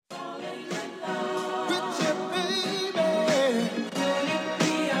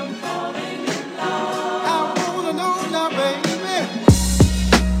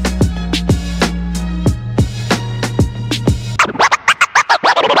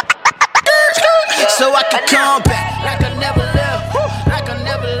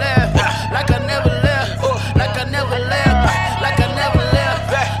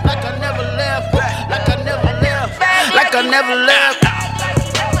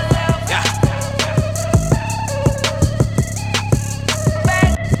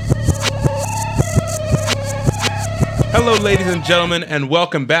Hello, ladies and gentlemen, and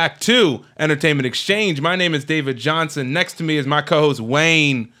welcome back to Entertainment Exchange. My name is David Johnson. Next to me is my co-host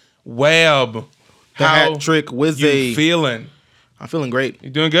Wayne Webb. Hat trick Wizzy. You feeling? I'm feeling great.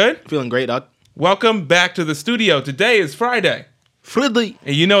 You doing good? Feeling great, Doc. Welcome back to the studio. Today is Friday, Friendly.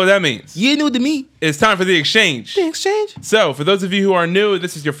 and you know what that means. You new to me. It's time for the exchange. The exchange. So, for those of you who are new,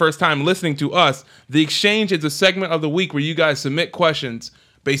 this is your first time listening to us. The exchange is a segment of the week where you guys submit questions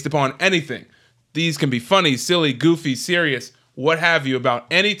based upon anything. These can be funny, silly, goofy, serious, what have you, about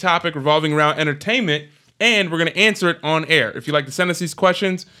any topic revolving around entertainment, and we're going to answer it on air. If you'd like to send us these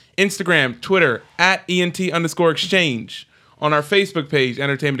questions, Instagram, Twitter, at @ENT_exchange, on our Facebook page,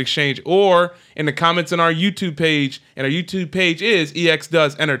 Entertainment Exchange, or in the comments on our YouTube page, and our YouTube page is EX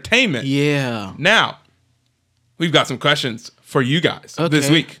Does Entertainment. Yeah. Now, we've got some questions for you guys this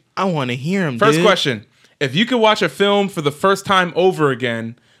week. I want to hear him, First dude. question. If you could watch a film for the first time over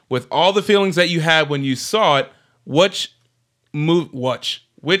again with all the feelings that you had when you saw it, which movie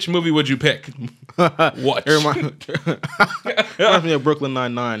would you pick? Watch. Reminds me of Brooklyn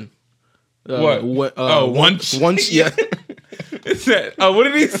Nine-Nine. What? Once? Once, yeah. It said, what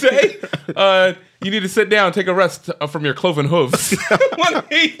did he say? You need to sit down, take a rest from your cloven hooves.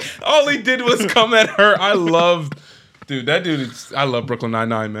 All he did was come at her. I love Brooklyn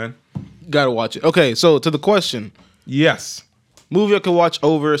Nine-Nine, man. Gotta watch it. Okay, so to the question. Yes. Movie I could watch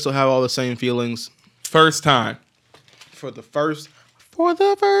over, so have all the same feelings. First time. For the first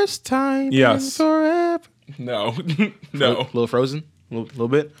time. Yes. In forever. No. A little Frozen? A little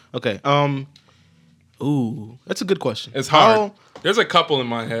bit? Okay. Ooh, that's a good question. It's hard. There's a couple in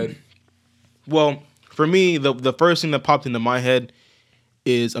my head. Well, for me, the first thing that popped into my head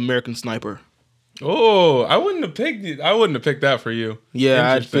is American Sniper. Oh, I wouldn't have picked that for you.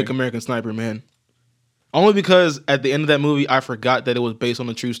 Yeah, I'd pick American Sniper, man. Only because at the end of that movie, I forgot that it was based on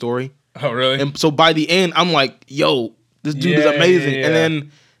a true story. Oh, really? And so by the end, I'm like, yo, this dude is amazing. Yeah. And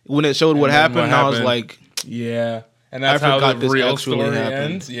then when it showed what happened, I was like, yeah. And that's how the real story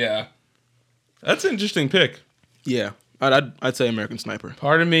ends. Yeah. That's an interesting pick. Yeah. I'd say American Sniper.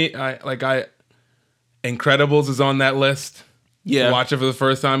 Part of me, Incredibles is on that list. Yeah. To watch it for the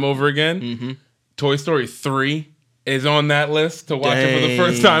first time over again. Mm-hmm. Toy Story 3 is on that list to watch it for the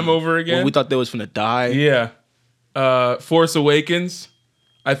first time over again. Well, we thought they was finna die. Yeah. Force Awakens,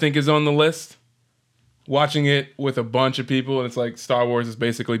 I think, is on the list. Watching it with a bunch of people, and it's like Star Wars is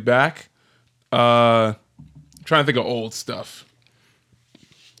basically back. I'm trying to think of old stuff.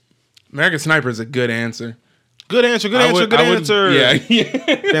 American Sniper is a good answer. Good answer. Yeah.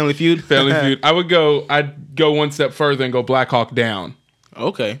 Family Feud. I'd go one step further and go Black Hawk Down.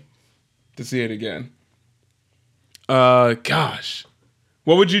 Okay. To see it again. Gosh.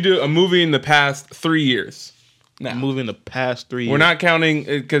 What would you do? A movie in the past 3 years. Now, movie in the past 3 years. We're not counting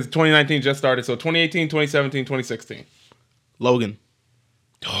because 2019 just started. So 2018, 2017, 2016. Logan.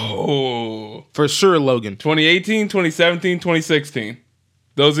 Oh. For sure, Logan. 2018, 2017, 2016.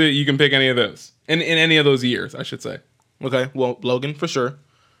 Those are, you can pick any of those. In any of those years, I should say. Okay. Well, Logan, for sure.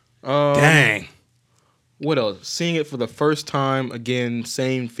 Dang. What else? Seeing it for the first time, again,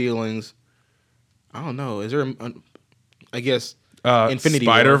 same feelings. I don't know. Is there I guess Infinity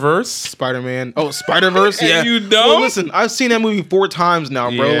Spider-Verse? Spider-Man. Oh, Spider-Verse? Yeah. You don't? Well, listen, I've seen that movie 4 times now,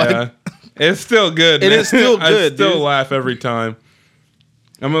 bro. Yeah. Like, it's still good, man. It is still good, I still dude. laugh every time.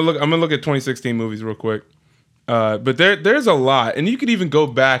 I'm gonna look at 2016 movies real quick. But there's a lot. And you could even go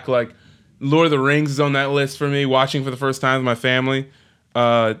back, like Lord of the Rings is on that list for me, watching for the first time with my family.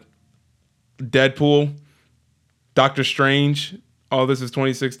 Deadpool, Doctor Strange, all this is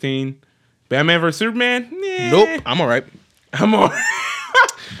 2016. Batman vs. Superman? Nah. Nope. I'm all right. I'm all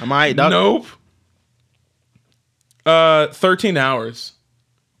right, dog. Nope. 13 Hours.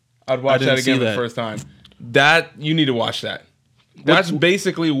 I'd watch that again for the first time. That, you need to watch that. That's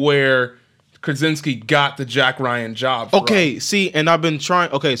basically where Krasinski got the Jack Ryan job from. Okay, see, and I've been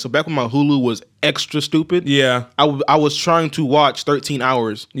trying. Okay, so back when my Hulu was extra stupid, Yeah. I was trying to watch 13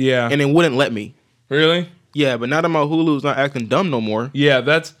 Hours, Yeah. and it wouldn't let me. Really? Yeah, but now that my Hulu's not acting dumb no more. Yeah,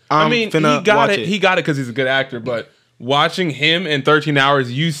 that's... I mean, he finna got watch it. it. He got it because he's a good actor, but watching him in 13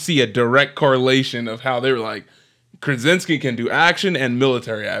 Hours, you see a direct correlation of how they were like, Krasinski can do action and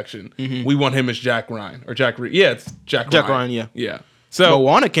military action. Mm-hmm. We want him as Jack Ryan. Or Jack... Yeah, it's Jack Ryan. Jack Ryan, yeah. Yeah. So...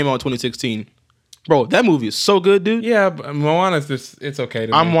 Moana came out in 2016. Bro, that movie is so good, dude. Yeah, but Moana's just... It's okay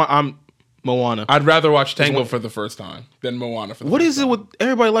to me. I'm Moana. I'd rather watch Tangled for the first time than Moana for the What first is time. it with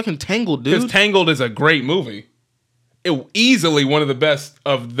everybody liking Tangled, Because dude? Tangled is a great movie. It easily one of the best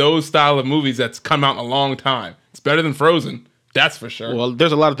of those style of movies that's come out in a long time. It's better than Frozen. That's for sure. Well,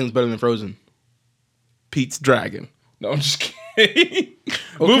 there's a lot of things better than Frozen. Pete's Dragon. No, I'm just kidding.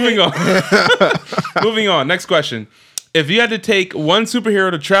 Moving on. Moving on. Next question. If you had to take one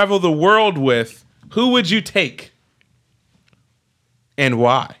superhero to travel the world with, who would you take? And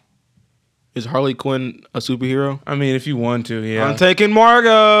why? Is Harley Quinn a superhero? I mean, if you want to, yeah. I'm taking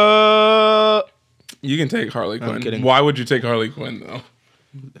Margot. You can take Harley Quinn. kidding. Why would you take Harley Quinn, though?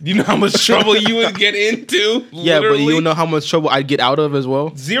 You know how much trouble you would get into? Yeah, but Literally? you know how much trouble I'd get out of as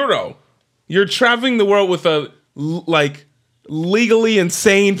well. 0. You're traveling the world with a, legally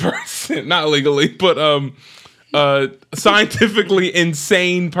insane person. Not legally, but scientifically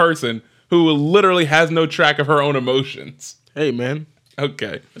insane person who literally has no track of her own emotions. Hey, man.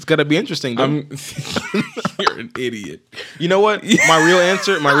 Okay. It's got to be interesting, dude. You're an idiot. You know what? My real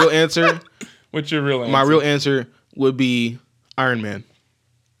answer What's your real answer? My real answer would be Iron Man.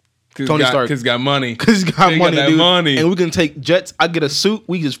 Tony Stark. Because he's got money. Because he's got money, that dude. money. And we can take jets. I get a suit.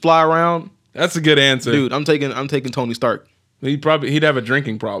 We just fly around. That's a good answer. Dude, I'm taking Tony Stark. He'd have a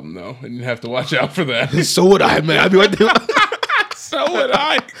drinking problem, though, and you'd have to watch out for that. So would I, man. I'd be right there. So would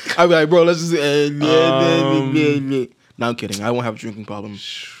I. I'd be like, bro, let's just... No, I'm kidding. I won't have a drinking problem.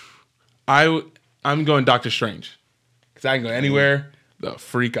 I'm going Doctor Strange. Because I can go anywhere the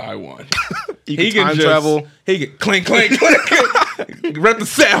freak I want. He can time travel. He can clink, clink, clink. Rep the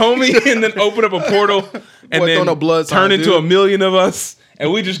set, homie, and then open up a portal and then turn into a million of us.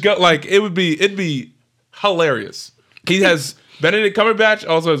 And we just go, it'd be hilarious. He has, Benedict Cumberbatch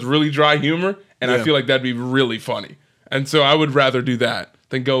also has really dry humor, and I feel like that'd be really funny. And so I would rather do that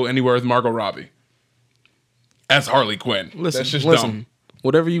than go anywhere with Margot Robbie. As Harley Quinn. That's just dumb.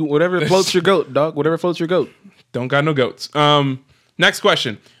 Whatever floats your goat, dog. Whatever floats your goat. Don't got no goats. Next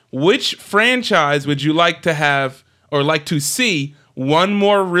question. Which franchise would you like to have or like to see one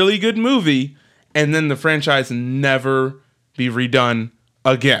more really good movie and then the franchise never be redone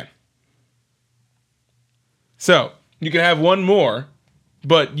again? So, you can have one more,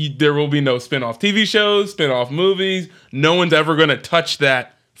 but there will be no spin-off TV shows, spin-off movies. No one's ever going to touch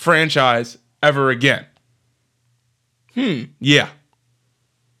that franchise ever again. Yeah.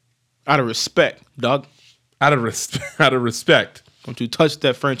 Out of respect, dog. Out of respect. Don't you touch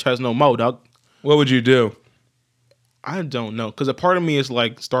that franchise no more, dog. What would you do? I don't know. Because a part of me is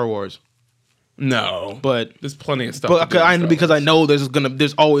like Star Wars. No. But there's plenty of stuff. But because I know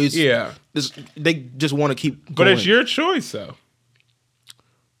there's always... Yeah. They just want to keep going. But it's your choice, though.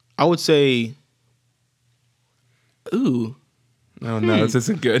 I would say... Ooh. Oh, no. This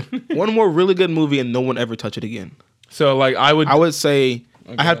isn't good. One more really good movie and no one ever touch it again. So, I would say...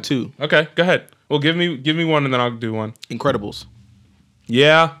 Okay. I have two. Okay, go ahead. Well, give me one and then I'll do one. Incredibles.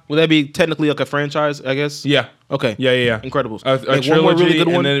 Yeah. Would that be technically like a franchise, I guess? Yeah. Okay. Yeah. Incredibles. A trilogy, one more really good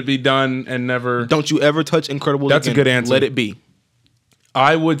one, and then it'd be done and never... Don't you ever touch Incredibles That's again. A good answer. Let it be.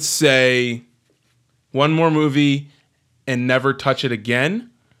 I would say one more movie and never touch it again.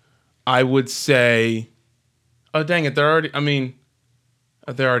 I would say... Oh, dang it. They're already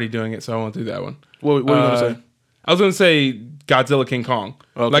doing it, so I won't do that one. What are you going to say? I was going to say Godzilla King Kong.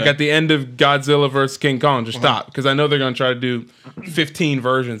 Okay. Like at the end of Godzilla vs. King Kong, just stop. Because I know they're going to try to do 15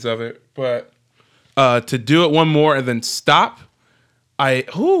 versions of it. But to do it one more and then stop,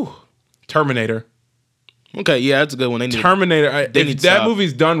 Terminator. Okay, yeah, that's a good one. Terminator. If that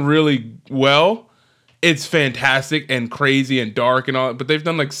movie's done really well, it's fantastic and crazy and dark and all. But they've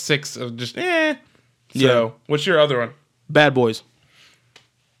done like 6 of just So, what's your other one? Bad Boys.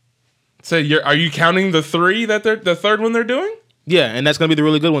 So are you counting the 3 that the third one they're doing? Yeah, and that's gonna be the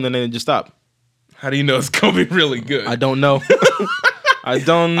really good one. Then they just stop. How do you know it's gonna be really good? I don't know. I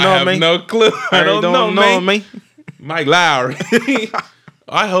don't know, I have man. no clue. I don't know, man. Mike Lowry.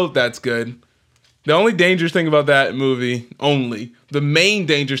 I hope that's good. The only dangerous thing about that movie, the main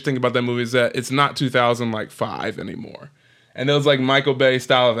dangerous thing about that movie is that it's not 2005 anymore, and it was like Michael Bay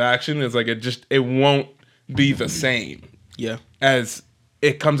style of action. It's like it won't be the same. Yeah. As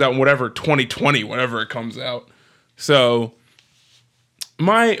it comes out in 2020, whenever it comes out. So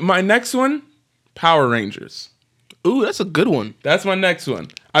my next one, Power Rangers. Ooh, that's a good one. That's my next one.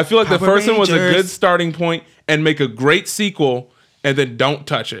 I feel like the first one was a good starting point and make a great sequel and then don't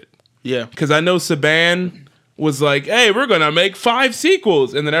touch it. Yeah. Because I know Saban was like, hey, we're going to make 5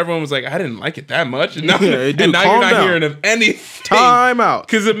 sequels. And then everyone was like, I didn't like it that much. And now, you're not hearing of anything. Time out.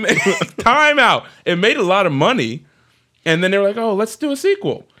 Because time out. It made a lot of money. And then they were like, oh, let's do a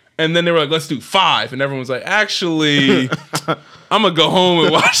sequel. And then they were like, let's do 5. And everyone was like, actually, I'm going to go home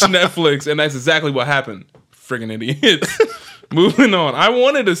and watch Netflix. And that's exactly what happened. Friggin' idiots. Moving on. I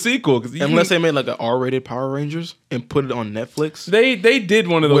wanted a sequel. Unless they made like an R-rated Power Rangers and put it on Netflix. They did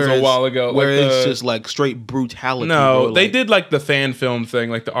one of those a while ago. Where it's just like straight brutality. No, they did like the fan film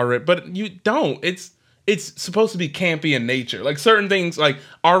thing, like the R-rated. But you don't. It's supposed to be campy in nature. Like certain things, like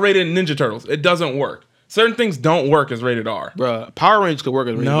R-rated Ninja Turtles, it doesn't work. certain things don't work as rated R. Bruh, Power Rangers could work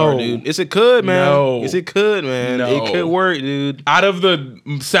as rated No. R, dude. Yes, it could, man. No. Yes, it could, man. No. It could work, dude. Out of the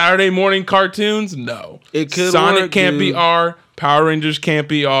Saturday morning cartoons, no. It could Sonic work, can't be dude. R. Power Rangers can't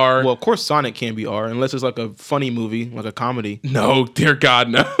be R. Well, of course, Sonic can't be R unless it's like a funny movie, like a comedy. No, dear God,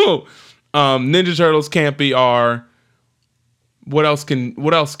 no. Ninja Turtles can't be R. What else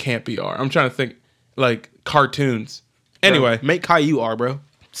can't be R? I'm trying to think, like cartoons. Anyway, Bro, make Caillou R, bro.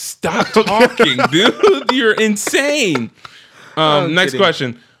 stop talking, dude. You're insane. Next kidding.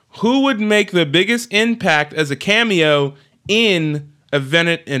 question. Who would make the biggest impact as a cameo in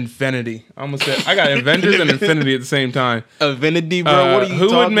Infinity? I almost said I got Avengers and Infinity at the same time. Infinity, bro. What are you Who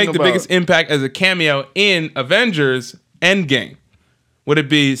talking would make the about? biggest impact as a cameo in Avengers Endgame? Would it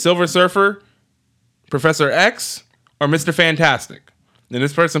be Silver Surfer, Professor X, or Mr. Fantastic? And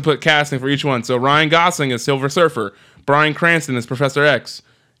this person put casting for each one. So Ryan Gosling is Silver Surfer, Bryan Cranston is Professor X,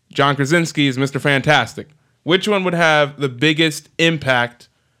 John Krasinski is Mr. Fantastic. Which one would have the biggest impact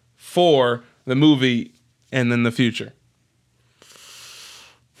for the movie and in the future?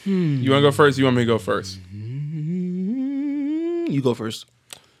 You want to go first? You want me to go first? You go first.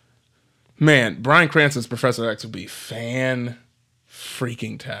 Man, Bryan Cranston's Professor X would be freaking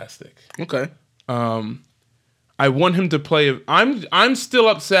tastic. Okay. I want him to play. I'm still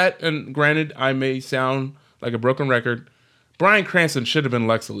upset, and granted, I may sound like a broken record. Bryan Cranston should have been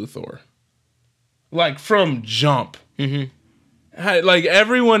Lex Luthor, like from jump. Like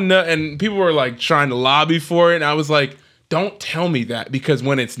everyone and people were like trying to lobby for it, and I was like, don't tell me that, because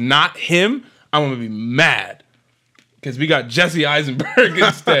when it's not him, I'm gonna be mad because we got Jesse Eisenberg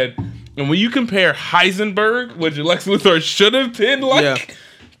instead. And when you compare Heisenberg, which Lex Luthor should have been like,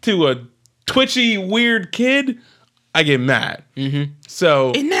 to a twitchy weird kid, I get mad.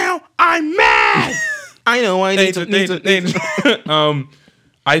 So And now I'm mad. I know I need to.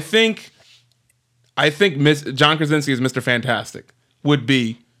 I think John Krasinski as Mr. Fantastic would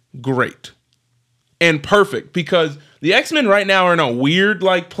be great and perfect, because the X-Men right now are in a weird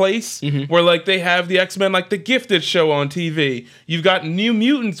like place where like they have the X-Men like the Gifted show on TV. You've got New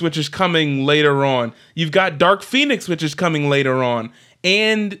Mutants, which is coming later on. You've got Dark Phoenix, which is coming later on.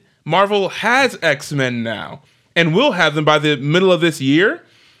 And Marvel has X-Men now and will have them by the middle of this year.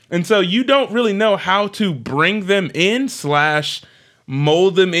 And so you don't really know how to bring them in /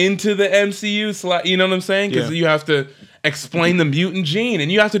 mold them into the MCU / you know what I'm saying? Because you have to explain the mutant gene,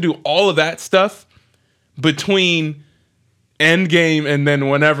 and you have to do all of that stuff between Endgame and then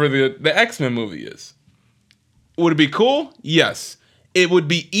whenever the X-Men movie is. Would it be cool? Yes. It would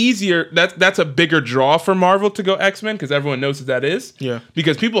be easier. That's a bigger draw for Marvel to go X-Men, because everyone knows what that is. Yeah.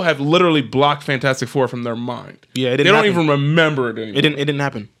 Because people have literally blocked Fantastic Four from their mind. Yeah, it they didn't don't happen. even remember it anymore. It didn't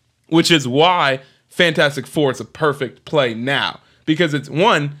happen. Which is why Fantastic Four is a perfect play now. Because it's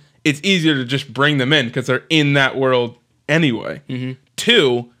easier to just bring them in because they're in that world anyway.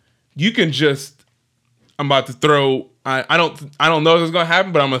 2, you can just, I'm about to throw, I don't know if it's going to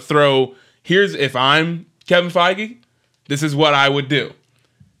happen, but I'm going to throw, if I'm Kevin Feige, this is what I would do.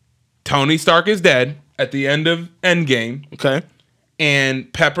 Tony Stark is dead at the end of Endgame. Okay.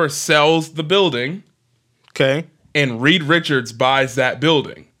 And Pepper sells the building. Okay. And Reed Richards buys that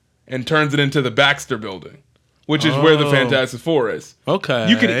building and turns it into the Baxter building, which is where the Fantastic Four is. Okay.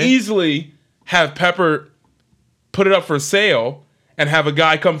 You could easily have Pepper put it up for sale and have a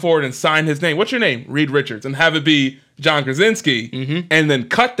guy come forward and sign his name. What's your name? Reed Richards. And have it be John Krasinski. And then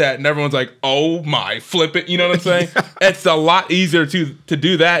cut that, and everyone's like, oh my, flip it. You know what I'm saying? It's a lot easier to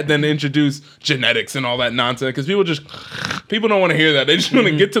do that than to introduce genetics and all that nonsense, because people don't want to hear that. They just want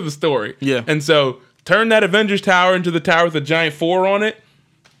to get to the story. Yeah. And so turn that Avengers Tower into the tower with a giant 4 on it.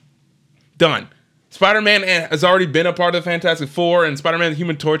 Done. Spider-Man has already been a part of the Fantastic Four, and Spider-Man the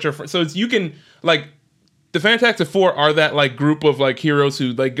Human Torch. So you can, like, the Fantastic Four are that, like, group of, like, heroes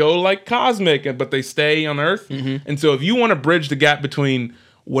who, like, go, like, cosmic, but they stay on Earth. And so if you want to bridge the gap between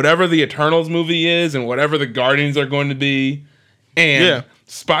whatever the Eternals movie is and whatever the Guardians are going to be, and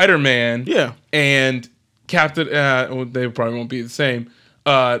Spider-Man, and Captain, they probably won't be the same,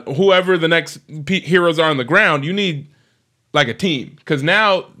 whoever the next heroes are on the ground, you need like a team, because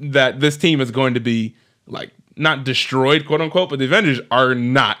now that this team is going to be like not destroyed, quote unquote, but the Avengers are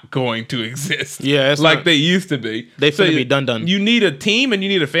not going to exist. Yeah, it's like not, they used to be. They finna be done. You need a team and you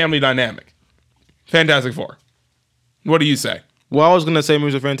need a family dynamic. Fantastic Four. What do you say? Well, I was gonna say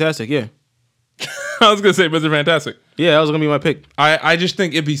Mr. Fantastic. Yeah. I was gonna say Mr. Fantastic. Yeah, that was gonna be my pick. I just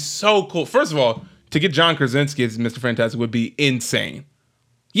think it'd be so cool. First of all, to get John Krasinski as Mr. Fantastic would be insane.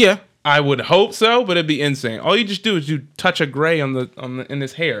 Yeah. I would hope so, but it'd be insane. All you just do is you touch a gray in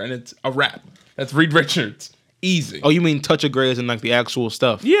his hair, and it's a wrap. That's Reed Richards. Easy. Oh, you mean touch of gray as in like the actual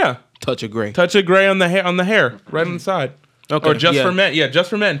stuff? Yeah. Touch of Grey. Touch of Grey on the hair, right on the side. Okay, Or Just for Men. Yeah, Just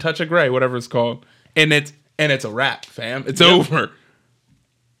for Men, Touch of Grey, whatever it's called. And it's a wrap, fam. It's over.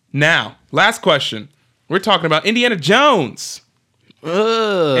 Now, last question. We're talking about Indiana Jones.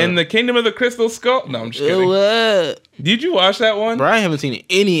 And the Kingdom of the Crystal Skull. No, I'm just kidding. Did you watch that one? Bro, I haven't seen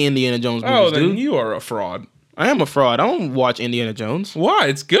any Indiana Jones movies, Oh, then dude. you are a fraud. I am a fraud. I don't watch Indiana Jones. Why?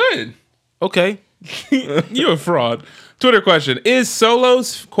 It's good. Okay. You a fraud. Twitter question. Is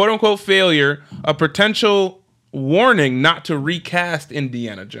Solo's quote-unquote failure a potential warning not to recast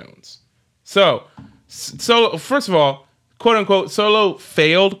Indiana Jones? So, first of all, quote-unquote, Solo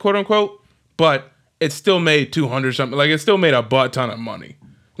failed, quote-unquote, but it still made 200 something. Like, it still made a butt ton of money.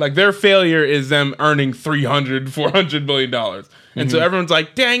 Like, their failure is them earning $400 million. And so everyone's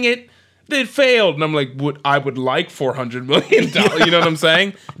like, dang it, it failed. And I'm like, I would like $400 million. You know what I'm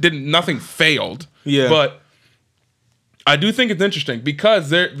saying? Nothing failed. Yeah. But I do think it's interesting because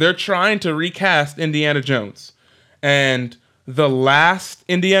they're trying to recast Indiana Jones. And the last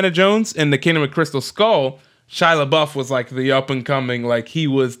Indiana Jones in the Kingdom of Crystal Skull, Shia LaBeouf was like the up and coming, like he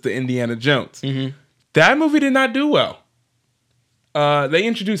was the Indiana Jones. Mm-hmm. That movie did not do well. They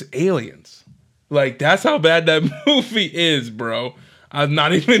introduced aliens. Like, that's how bad that movie is, bro. I'm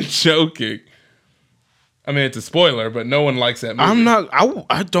not even joking. I mean, it's a spoiler, but no one likes that movie.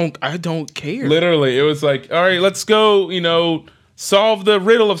 I don't care. Literally, it was like, all right, let's go, solve the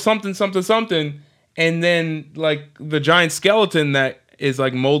riddle of something, something, something. And then, like, the giant skeleton that is,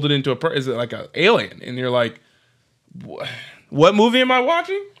 like, molded into is like an alien. And you're like, what movie am I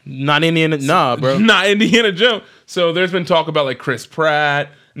watching? Not Indiana, nah, bro. Not Indiana Jones. So there's been talk about, like, Chris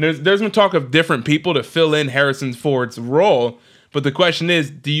Pratt. And there's been talk of different people to fill in Harrison Ford's role. But the question is,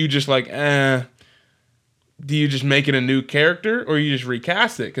 do you just, like, do you just make it a new character or you just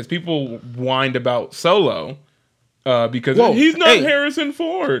recast it? Because people whined about Solo because he's not Harrison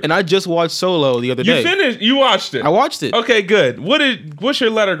Ford. And I just watched Solo the other day. You finished? You watched it? I watched it. Okay, good. What's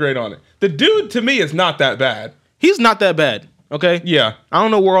your letter grade on it? The dude, to me, is not that bad. He's not that bad. Okay? Yeah. I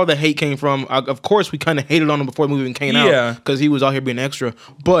don't know where all the hate came from. Of course, we kind of hated on him before the movie even came out because he was out here being extra.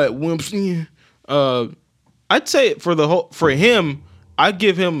 But when, I'd say for him, I'd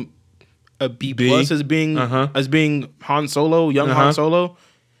give him a B plus as being Han Solo, young Han Solo.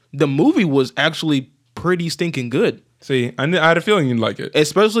 The movie was actually pretty stinking good. See, I had a feeling you'd like it,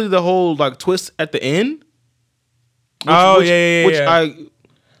 especially the whole like twist at the end. Which I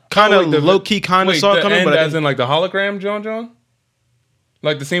kind of low key kind of saw coming, but as in like the hologram, John,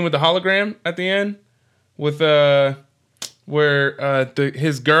 like the scene with the hologram at the end with where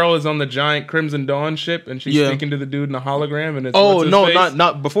his girl is on the giant Crimson Dawn ship and she's speaking to the dude in the hologram and it's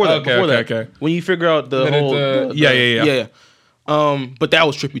not before that. Okay. When you figure out the whole yeah. But that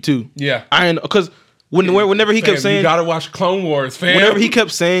was trippy too. Yeah, because whenever he kept saying you gotta watch Clone Wars, fam. Whenever he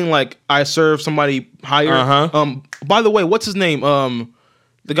kept saying like I serve somebody higher. By the way, what's his name?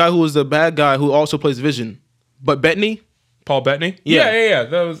 The guy who was the bad guy who also plays Vision, but Bettany. Paul Bettany? Yeah.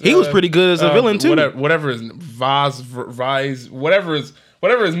 That was, he was pretty good as a villain too. Whatever his whatever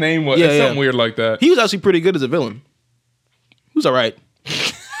his name was. It's something weird like that. He was actually pretty good as a villain. He was all right.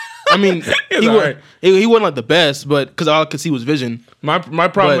 I mean, he wasn't like the best, but because he was Vision. My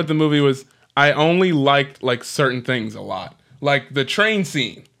problem with the movie was I only liked like certain things a lot. Like the train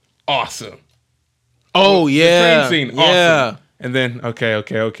scene, awesome. Oh yeah, the train scene, awesome. And then okay.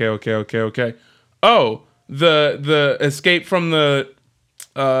 Oh. The escape from the,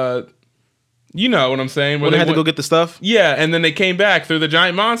 you know what I'm saying? Where they had to go get the stuff? Yeah, and then they came back through the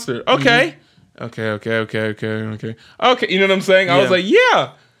giant monster. Okay. Okay, you know what I'm saying? I was like,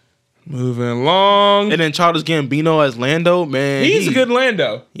 yeah. Moving along. And then Childish Gambino as Lando, man. He's a good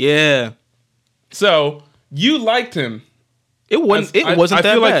Lando. Yeah. So, you liked him. It wasn't that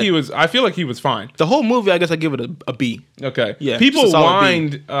bad. I feel like he was fine. The whole movie, I guess I give it a B. Okay. Yeah. People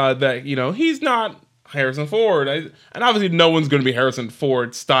whined that, he's not Harrison Ford. And obviously no one's going to be Harrison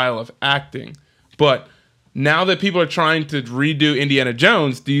Ford's style of acting. But now that people are trying to redo Indiana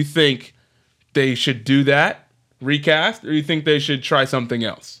Jones, do you think they should do that, recast, or do you think they should try something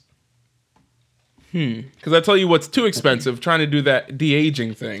else? Because I tell you what's too expensive, trying to do that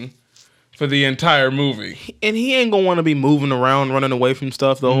de-aging thing for the entire movie. And he ain't going to want to be moving around, running away from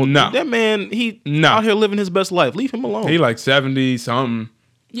stuff. That man, out here living his best life. Leave him alone. He like 70-something.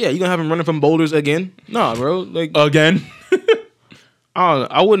 Yeah, you gonna have him running from boulders again? Nah, bro. Like again?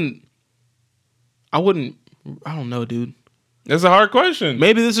 I wouldn't. I don't know, dude. That's a hard question.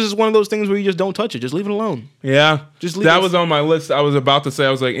 Maybe this is one of those things where you just don't touch it. Just leave it alone. Yeah, that was on my list. I was about to say,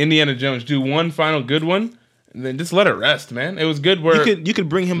 I was like, Indiana Jones, do one final good one, and then just let it rest, man. It was good. Where you could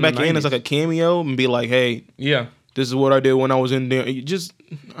bring him back in as like a cameo and be like, hey, yeah, this is what I did when I was in there. You just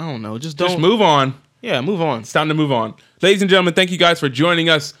I don't know. Just move on. Yeah, move on. It's time to move on. Ladies and gentlemen, thank you guys for joining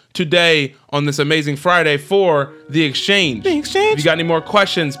us today on this amazing Friday for The Exchange. The Exchange. If you got any more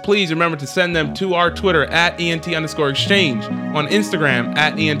questions, please remember to send them to our Twitter at ENT_exchange, on Instagram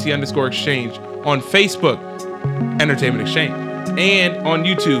at ENT_exchange, on Facebook, Entertainment Exchange, and on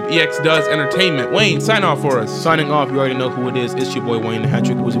YouTube, EX Does Entertainment. Wayne, sign off for us. Signing off, you already know who it is. It's your boy Wayne, the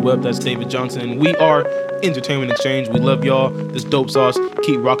Hat-Trick Wizzy Web. That's David Johnson, and we are Entertainment Exchange. We love y'all. This dope sauce.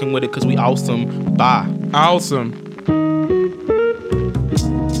 Keep rocking with it because we awesome. Bye. Awesome.